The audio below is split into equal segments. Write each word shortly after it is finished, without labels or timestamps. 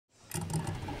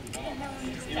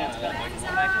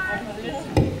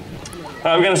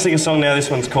We're going to sing a song now.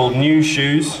 This one's called New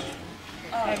Shoes.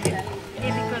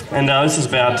 And this is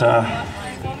about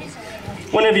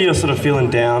whenever you're sort of feeling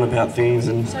down about things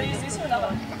and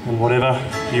whatever,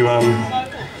 you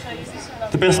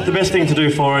the best thing to do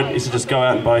for it is to just go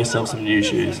out and buy yourself some new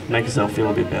shoes. Make yourself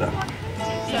feel a bit better.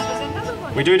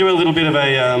 We do a little bit of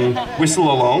a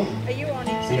whistle along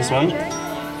in this one.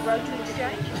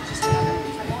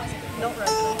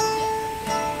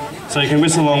 So you can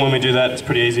whistle along when we do that. It's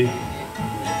pretty easy.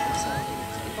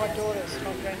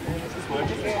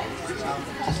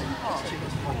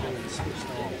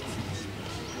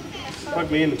 Plug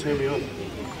me in and turn me on.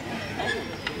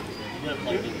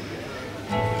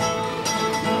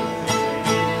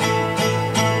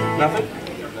 Nothing?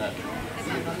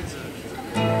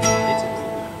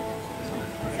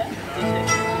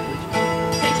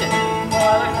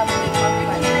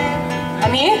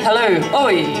 I'm here? Hello.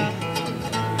 Oi.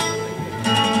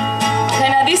 Okay,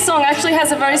 now this song actually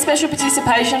has a very special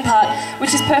participation part,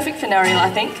 which is perfect for Nariel, I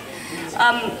think.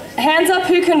 Hands up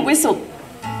who can whistle.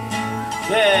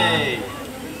 Yay!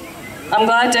 I'm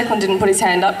glad Declan didn't put his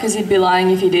hand up because he'd be lying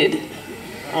if he did.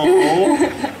 Oh.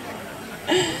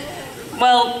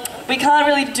 Well, we can't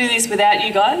really do this without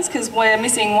you guys because we're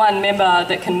missing one member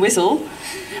that can whistle.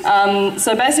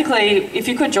 So basically, if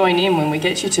you could join in when we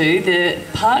get you to, the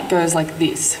part goes like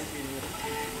this.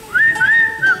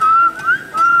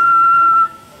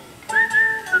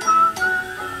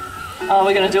 Oh,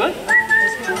 we're going to do it?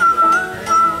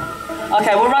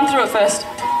 Okay, we'll run through it first.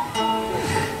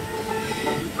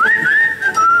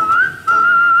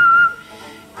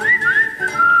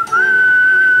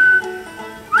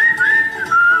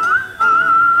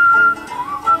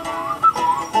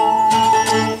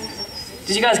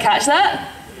 Did you guys catch that?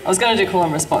 I was going to do call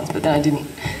and response, but then I didn't.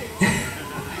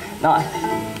 No.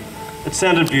 It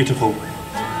sounded beautiful.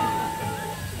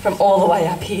 From all the way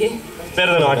up here.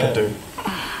 Better than I could do.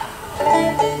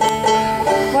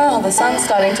 Well, the sun's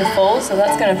starting to fall, so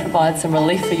that's going to provide some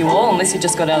relief for you all, unless you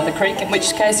just got out of the creek, in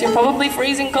which case you're probably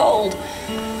freezing cold.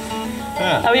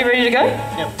 Yeah. Are we ready to go?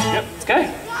 Yep. Let's go. 1,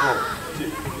 2,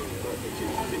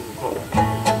 3,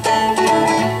 4.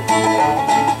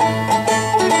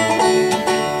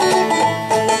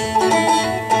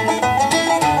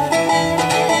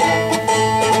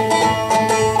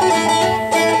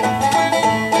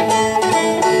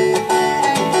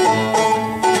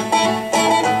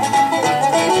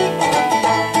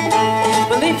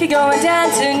 If you're going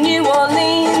down to New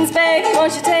Orleans, baby,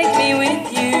 won't you take me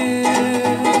with you?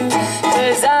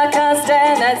 'Cause I can't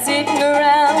stand that sitting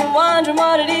around wondering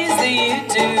what it is that you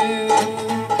do.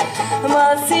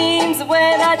 Well, it seems the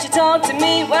way that you talk to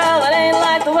me, well, it ain't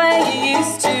like the way you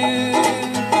used to.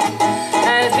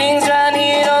 And if things around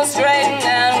here don't straighten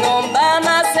out, I'm gonna buy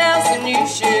myself some new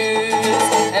shoes.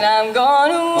 And I'm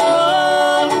gonna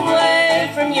walk away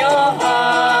from your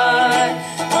heart.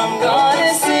 I'm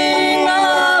gonna sing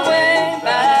my way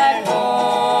back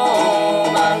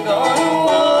home. I'm gonna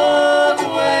walk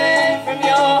away from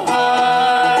your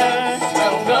heart.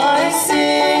 I'm gonna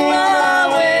sing my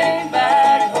way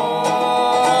back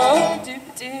home.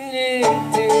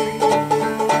 Do-do-do-do.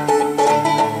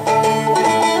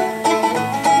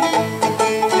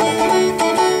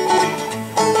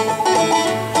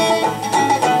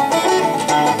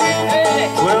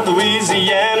 Well,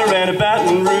 Louisiana and a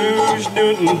Baton Rouge,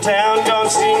 Newton Town, gonna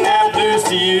sing that blues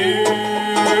to you.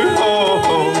 Oh,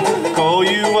 call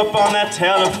you up on that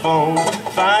telephone,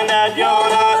 find out you're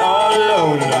not all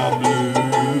alone and I'm blue.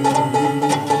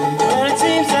 Well, it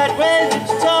seems that way that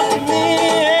you talk to me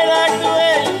ain't like the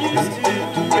way you used to.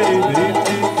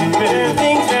 Well,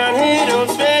 things down here don't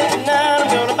straighten out, I'm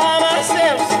gonna buy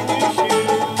myself some new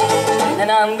shoes. And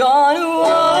I'm gonna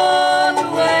walk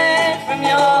away from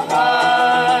your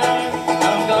heart.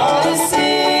 I'm gonna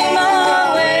sing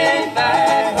my way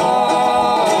back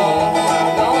home.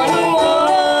 I'm gonna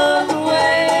walk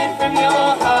away from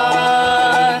your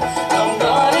heart. I'm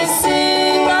gonna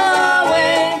sing my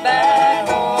way back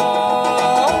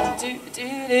home.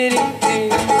 Do-do-do-do-do.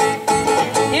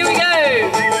 Here we go.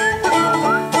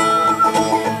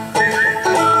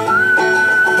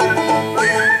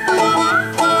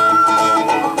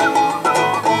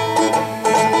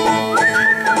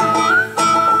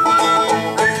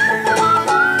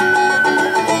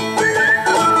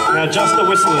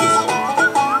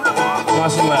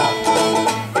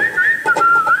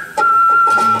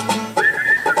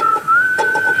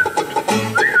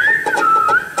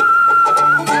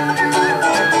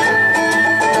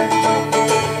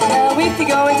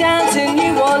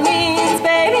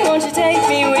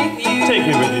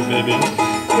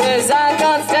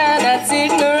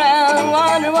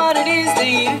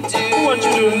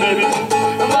 what you doing, baby?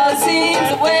 Well, it seems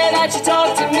the way that you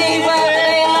talk to me, well, it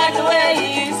ain't like the way you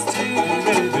used to.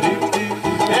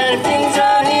 And things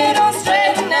around here don't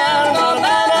straighten out, I'm gonna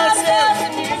buy myself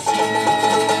some new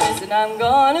shoes. And I'm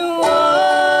gonna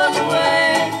walk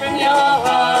away from your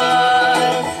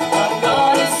heart. I'm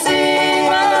gonna sing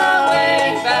my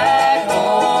way back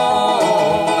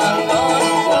home. I'm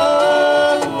gonna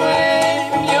walk away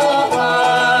from your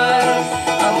heart.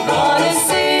 I'm gonna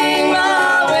sing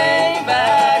my way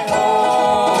back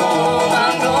home.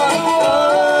 I'm gonna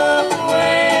walk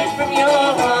away from your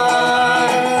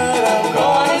heart. I'm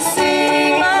gonna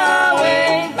sing my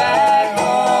way back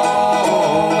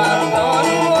home. I'm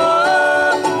gonna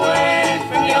walk away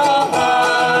from your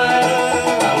heart.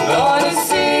 I'm gonna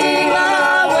sing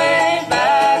my way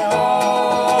back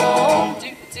home. Do,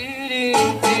 do, do,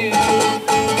 do.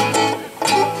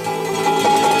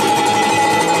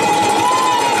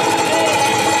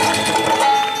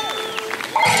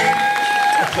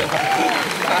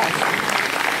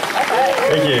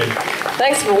 Thank you.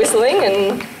 Thanks for whistling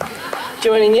and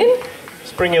joining in.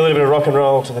 Let's bring you a little bit of rock and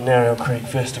roll to the Narrow Creek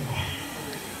Festival.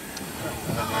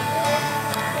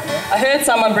 I heard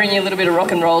someone bring you a little bit of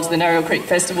rock and roll to the Narrow Creek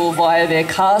Festival via their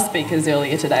car speakers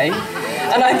earlier today.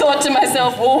 And I thought to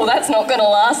myself, whoa, that's not going to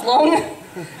last long. And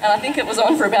I think it was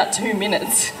on for about 2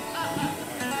 minutes.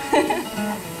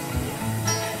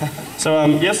 So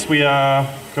yes, we are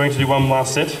going to do one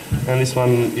last set, and this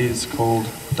one is called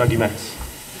Dougie Max.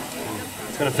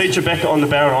 It's going to feature Becca on the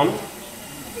baritone,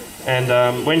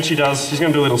 and when she does, she's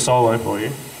going to do a little solo for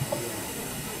you.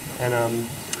 And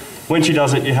when she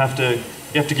does it, you have to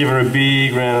give her a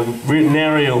big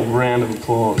aerial round of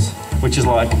applause, which is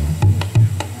like,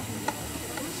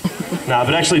 nah,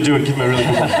 but actually do it, give them a really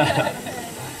good one.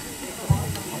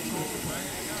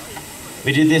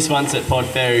 We did this once at Port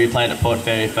Fairy. We played at Port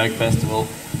Fairy Folk Festival,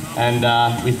 and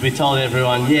we told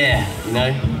everyone, yeah, you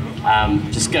know,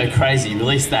 just go crazy,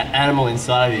 release that animal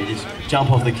inside of you, just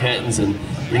jump off the curtains and,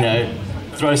 you know,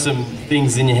 throw some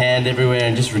things in your hand everywhere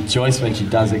and just rejoice when she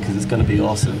does it, because it's going to be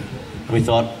awesome. And we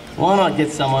thought, why not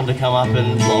get someone to come up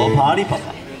and blow a party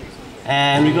popper?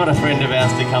 And we got a friend of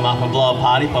ours to come up and blow a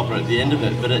party popper at the end of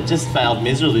it, but it just failed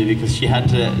miserably because she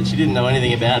didn't know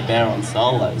anything about baritone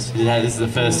solos. You know, this is the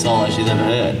first solo she's ever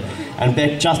heard. And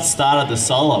Beck just started the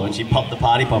solo and she popped the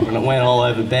party popper and it went all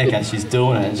over Beck as she's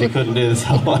doing it and she couldn't do the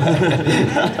solo.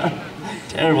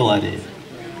 Terrible idea.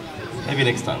 Maybe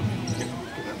next time.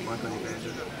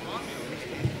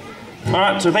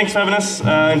 Alright, so thanks for having us.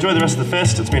 Enjoy the rest of the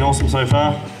fest, it's been awesome so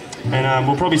far. And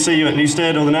we'll probably see you at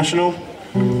Newstead or the National.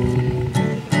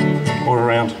 Or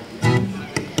around.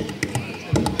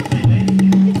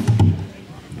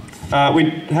 We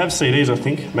have CDs, I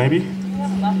think, maybe.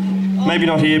 Maybe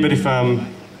not here, but if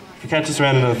you catch us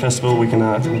around another festival, we can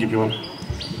give you one.